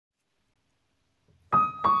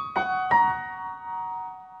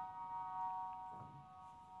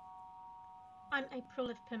I'm April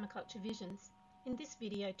of Permaculture Visions. In this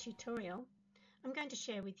video tutorial, I'm going to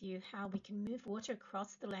share with you how we can move water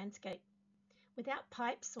across the landscape without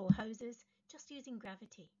pipes or hoses, just using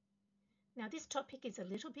gravity. Now this topic is a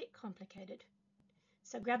little bit complicated,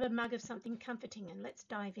 so grab a mug of something comforting and let's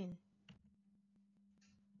dive in.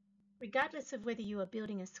 Regardless of whether you are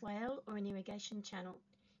building a swale or an irrigation channel,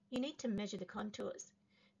 you need to measure the contours.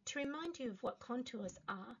 To remind you of what contours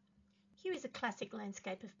are, here is a classic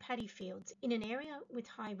landscape of paddy fields in an area with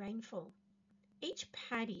high rainfall. Each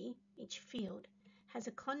paddy, each field, has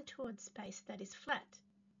a contoured space that is flat.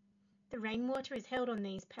 The rainwater is held on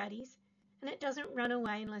these paddies and it doesn't run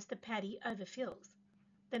away unless the paddy overfills.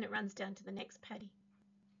 Then it runs down to the next paddy.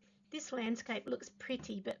 This landscape looks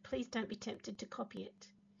pretty, but please don't be tempted to copy it.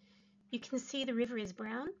 You can see the river is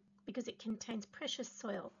brown because it contains precious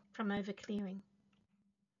soil from overclearing.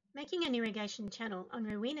 Making an irrigation channel on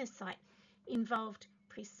Rowena's site involved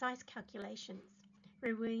precise calculations.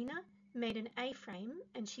 Rowena made an A-frame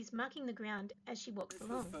and she's marking the ground as she walks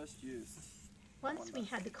along. Once we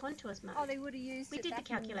had the contours marked, we did the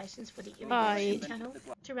calculations for the irrigation channel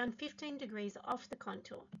to run 15 degrees off the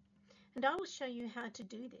contour. And I will show you how to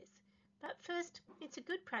do this. But first, it's a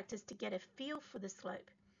good practice to get a feel for the slope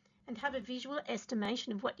and have a visual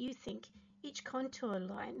estimation of what you think each contour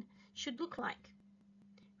line should look like.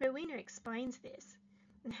 Rowena explains this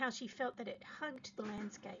and how she felt that it hugged the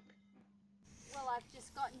landscape. Well, I've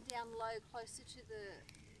just gotten down low, closer to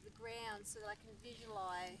the ground so that I can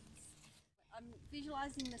visualise. I'm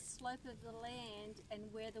visualising the slope of the land and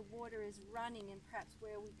where the water is running and perhaps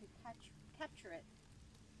where we could capture it.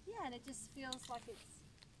 Yeah, and it just feels like it's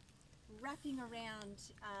wrapping around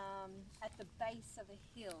at the base of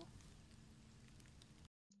a hill.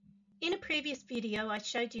 In a previous video, I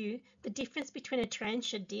showed you the difference between a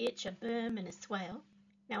trench, a ditch, a berm and a swale.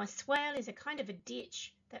 Now a swale is a kind of a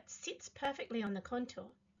ditch that sits perfectly on the contour.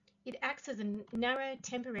 It acts as a narrow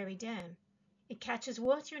temporary dam. It catches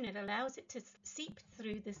water and it allows it to seep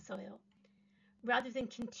through the soil, rather than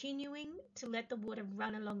continuing to let the water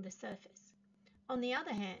run along the surface. On the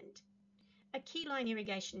other hand, a keyline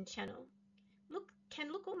irrigation channel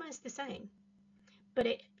can look almost the same, but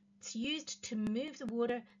it's used to move the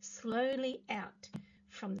water slowly out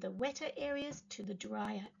from the wetter areas to the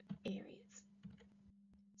drier areas.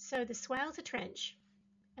 So the swale's a trench,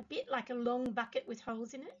 a bit like a long bucket with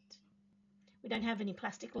holes in it. We don't have any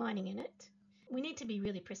plastic lining in it. We need to be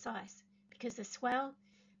really precise because the swale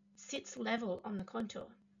sits level on the contour.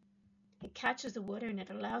 It catches the water and it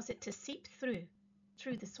allows it to seep through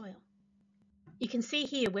the soil. You can see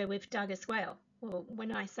here where we've dug a swale. Well,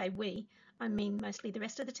 when I say we, I mean mostly the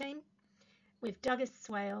rest of the team. We've dug a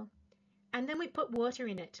swale and then we put water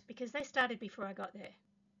in it because they started before I got there.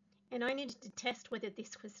 And I needed to test whether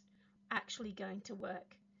this was actually going to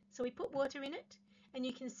work. So we put water in it and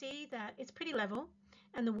you can see that it's pretty level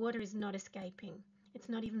and the water is not escaping. It's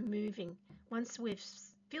not even moving. Once we've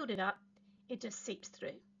filled it up, it just seeps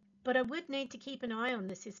through. But I would need to keep an eye on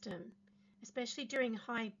the system, especially during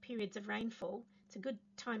high periods of rainfall. It's a good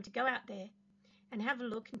time to go out there and have a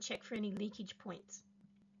look and check for any leakage points.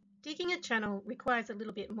 Digging a channel requires a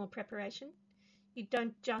little bit more preparation. You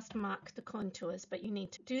don't just mark the contours, but you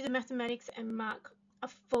need to do the mathematics and mark a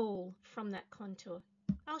fall from that contour.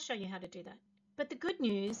 I'll show you how to do that. But the good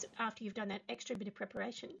news, after you've done that extra bit of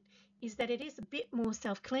preparation, is that it is a bit more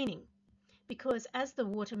self-cleaning, because as the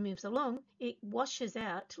water moves along, it washes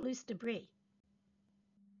out loose debris.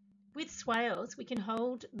 With swales, we can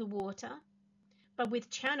hold the water, but with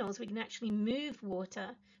channels, we can actually move water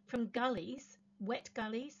from gullies, wet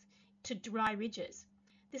gullies, to dry ridges.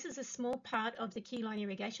 This is a small part of the Keyline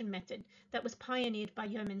irrigation method that was pioneered by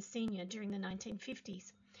Yeomans Senior during the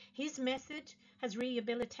 1950s. His method has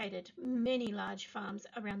rehabilitated many large farms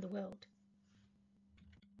around the world.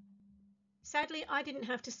 Sadly, I didn't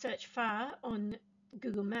have to search far on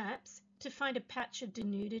Google Maps to find a patch of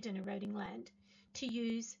denuded and eroding land to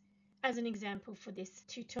use as an example for this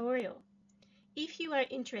tutorial. If you are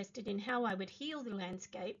interested in how I would heal the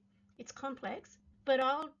landscape, it's complex, but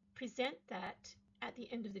I'll present that at the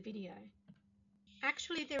end of the video.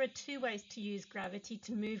 Actually, there are two ways to use gravity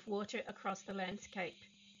to move water across the landscape.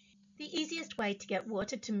 The easiest way to get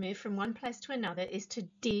water to move from one place to another is to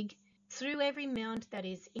dig through every mound that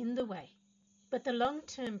is in the way. But the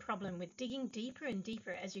long-term problem with digging deeper and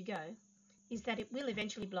deeper as you go is that it will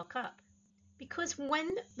eventually block up. Because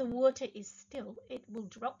when the water is still, it will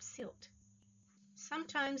drop silt.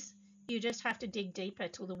 Sometimes you just have to dig deeper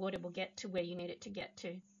till the water will get to where you need it to get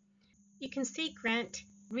to. You can see Grant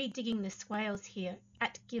redigging the swales here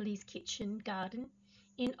at Gilly's kitchen garden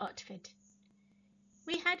in Otford.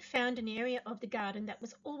 We had found an area of the garden that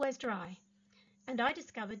was always dry, And I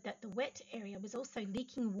discovered that the wet area was also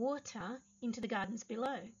leaking water into the gardens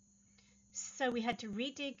below. So we had to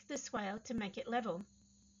redig the swale to make it level.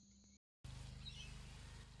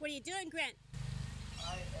 What are you doing, Grant?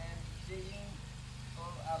 I am digging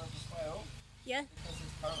all out of the swale. Yeah? Because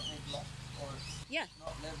it's currently blocked, or it's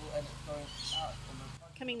not level and it's going out.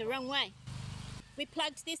 Coming the wrong way. We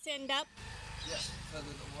plugged this end up. Yeah, so that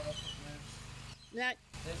the water moves No.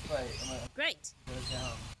 this way and it Great. goes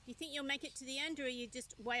down. Do you think you'll make it to the end, or are you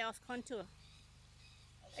just way off contour?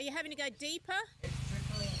 Are you having to go deeper? It's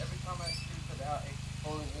trickling every time I scoop it out, it's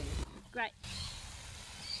falling in. Great.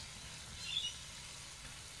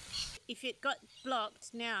 If it got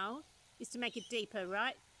blocked now, is to make it deeper,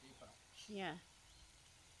 right? Deeper. Yeah.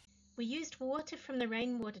 We used water from the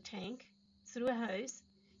rainwater tank through a hose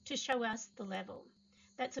to show us the level.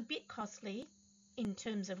 That's a bit costly in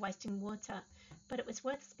terms of wasting water, but it was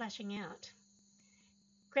worth splashing out.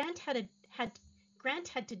 Grant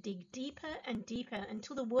had to dig deeper and deeper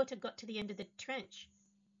until the water got to the end of the trench.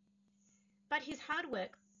 But his hard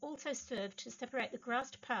work also served to separate the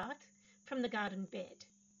grassed path from the garden bed.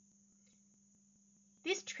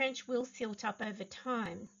 This trench will silt up over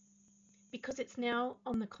time because it's now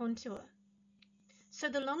on the contour. So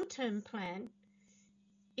the long-term plan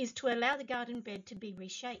is to allow the garden bed to be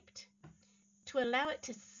reshaped, to allow it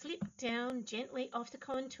to slip down gently off the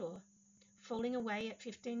contour, falling away at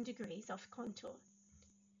 15 degrees off contour.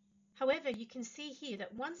 However, you can see here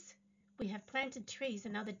that once we have planted trees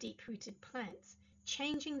and other deep-rooted plants,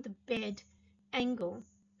 changing the bed angle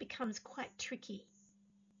becomes quite tricky.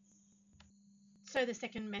 So the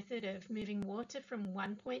second method of moving water from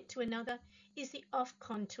one point to another is the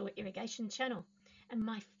off-contour irrigation channel. And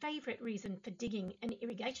my favourite reason for digging an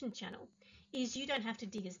irrigation channel is you don't have to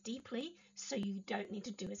dig as deeply, so you don't need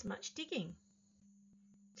to do as much digging.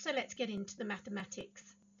 So let's get into the mathematics.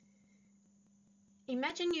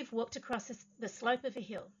 Imagine you've walked across the slope of a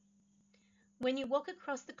hill. When you walk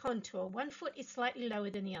across the contour, one foot is slightly lower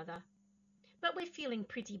than the other, but we're feeling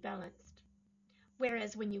pretty balanced.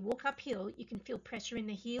 Whereas when you walk uphill, you can feel pressure in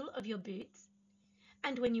the heel of your boots,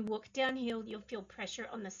 and when you walk downhill, you'll feel pressure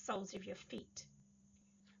on the soles of your feet.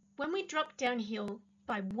 When we drop downhill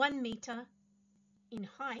by 1 meter in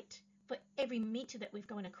height for every meter that we've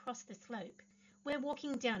gone across the slope, we're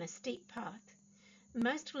walking down a steep path.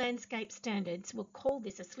 Most landscape standards will call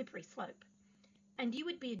this a slippery slope, and you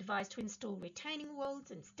would be advised to install retaining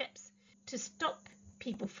walls and steps to stop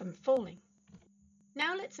people from falling.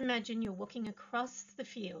 Now let's imagine you're walking across the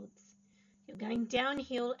fields. You're going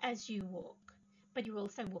downhill as you walk, but you're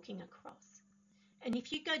also walking across. And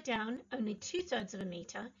if you go down only 2/3 of a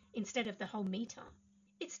meter instead of the whole meter,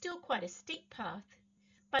 it's still quite a steep path,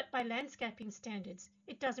 but by landscaping standards,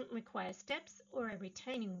 it doesn't require steps or a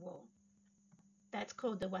retaining wall. That's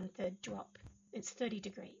called the 1/3 drop. It's 30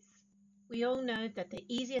 degrees. We all know that the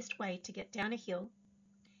easiest way to get down a hill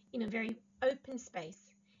in a very open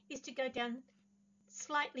space is to go down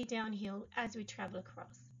slightly downhill as we travel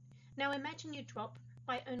across. Now imagine you drop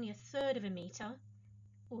by only 1/3 of a meter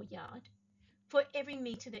or yard for every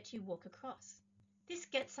meter that you walk across. This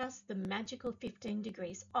gets us the magical 15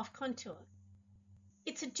 degrees off contour.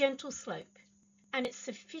 It's a gentle slope, and it's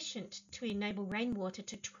sufficient to enable rainwater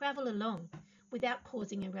to travel along without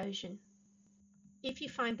causing erosion. If you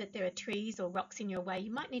find that there are trees or rocks in your way,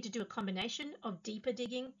 you might need to do a combination of deeper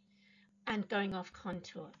digging and going off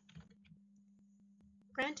contour.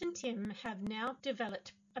 Grant and Tim have now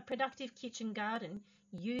developed a productive kitchen garden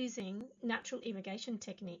using natural irrigation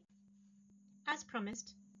technique. As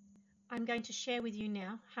promised, I'm going to share with you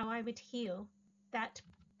now how I would heal that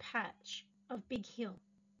patch of Big Hill.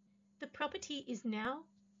 The property is now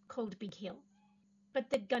called Big Hill, but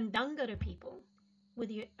the Gundungurra people were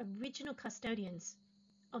the original custodians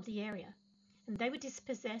of the area, and they were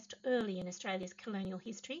dispossessed early in Australia's colonial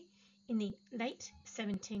history in the late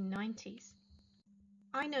 1790s.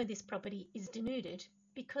 I know this property is denuded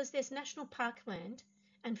because there's national park land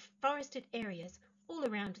and forested areas all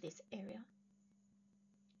around this area.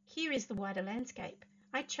 Here is the wider landscape.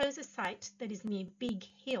 I chose a site that is near Big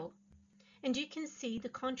Hill, and you can see the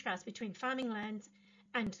contrast between farming lands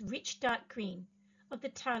and rich dark green of the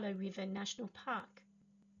Tarlo River National Park.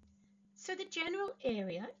 So the general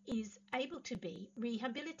area is able to be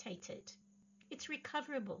rehabilitated. It's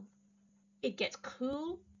recoverable. It gets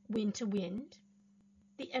cool wind to wind.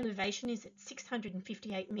 The elevation is at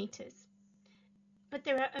 658 metres. But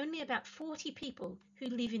there are only about 40 people who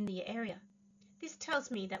live in the area. This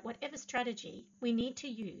tells me that whatever strategy we need to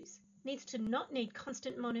use needs to not need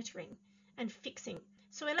constant monitoring and fixing.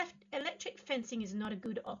 So electric fencing is not a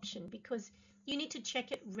good option because you need to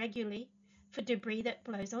check it regularly for debris that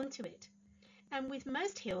blows onto it. And with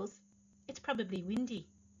most hills, it's probably windy.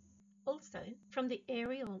 Also, from the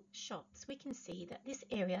aerial shots, we can see that this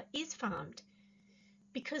area is farmed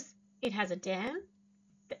because it has a dam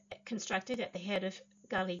constructed at the head of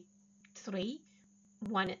Gully 3,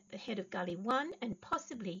 one at the head of Gully 1, and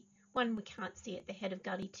possibly one we can't see at the head of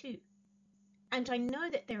Gully 2. And I know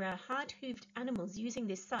that there are hard-hooved animals using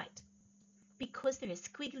this site because there are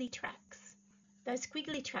squiggly tracks. Those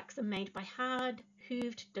squiggly tracks are made by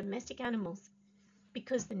hard-hooved domestic animals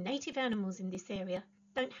because the native animals in this area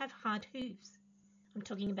don't have hard hooves. I'm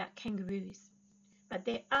talking about kangaroos. But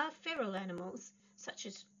there are feral animals, such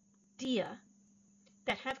as deer,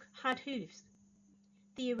 that have hard hooves.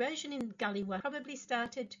 The erosion in Gully 1 probably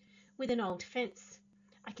started with an old fence.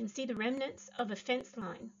 I can see the remnants of a fence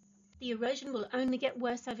line. The erosion will only get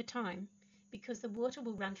worse over time because the water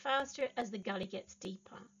will run faster as the gully gets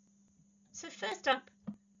deeper. So first up,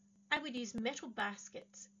 I would use metal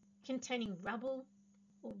baskets containing rubble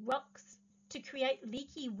or rocks to create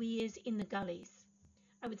leaky weirs in the gullies.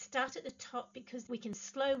 I would start at the top because we can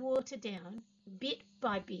slow water down bit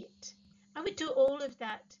by bit. I would do all of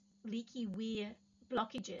that leaky weir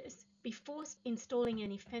blockages before installing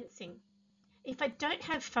any fencing. If I don't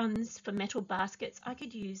have funds for metal baskets, I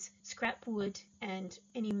could use scrap wood and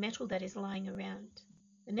any metal that is lying around.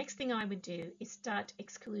 The next thing I would do is start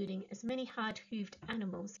excluding as many hard-hooved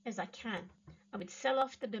animals as I can. I would sell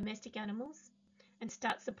off the domestic animals and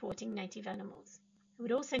start supporting native animals. I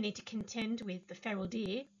would also need to contend with the feral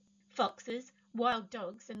deer, foxes, wild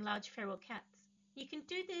dogs, and large feral cats. You can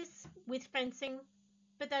do this with fencing,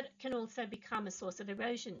 but that can also become a source of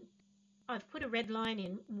erosion. I've put a red line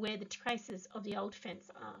in where the traces of the old fence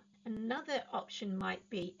are. Another option might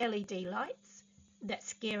be LED lights that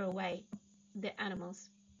scare away the animals.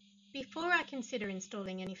 Before I consider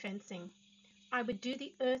installing any fencing, I would do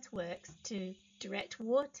the earthworks to direct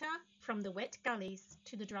water from the wet gullies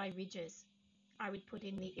to the dry ridges. I would put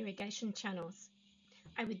in the irrigation channels.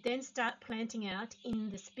 I would then start planting out in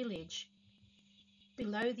the spillage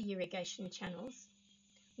below the irrigation channels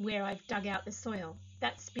where I've dug out the soil.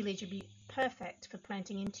 That spillage would be perfect for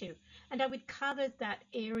planting into. And I would cover that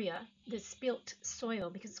area, the spilt soil,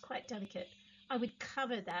 because it's quite delicate. I would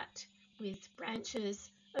cover that with branches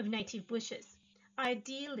of native bushes.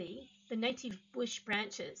 Ideally, the native bush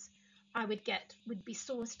branches I would get would be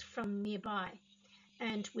sourced from nearby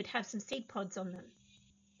and would have some seed pods on them.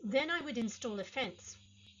 Then I would install a fence,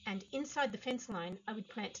 and inside the fence line I would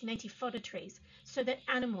plant native fodder trees so that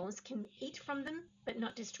animals can eat from them but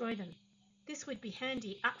not destroy them. This would be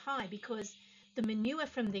handy up high because the manure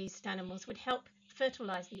from these animals would help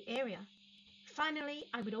fertilize the area. Finally,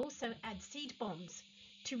 I would also add seed bombs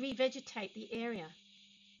to revegetate the area.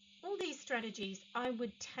 All these strategies I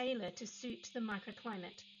would tailor to suit the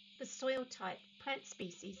microclimate, the soil type, plant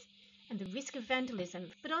species, and the risk of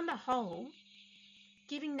vandalism, but on the whole,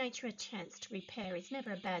 giving nature a chance to repair is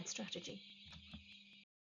never a bad strategy.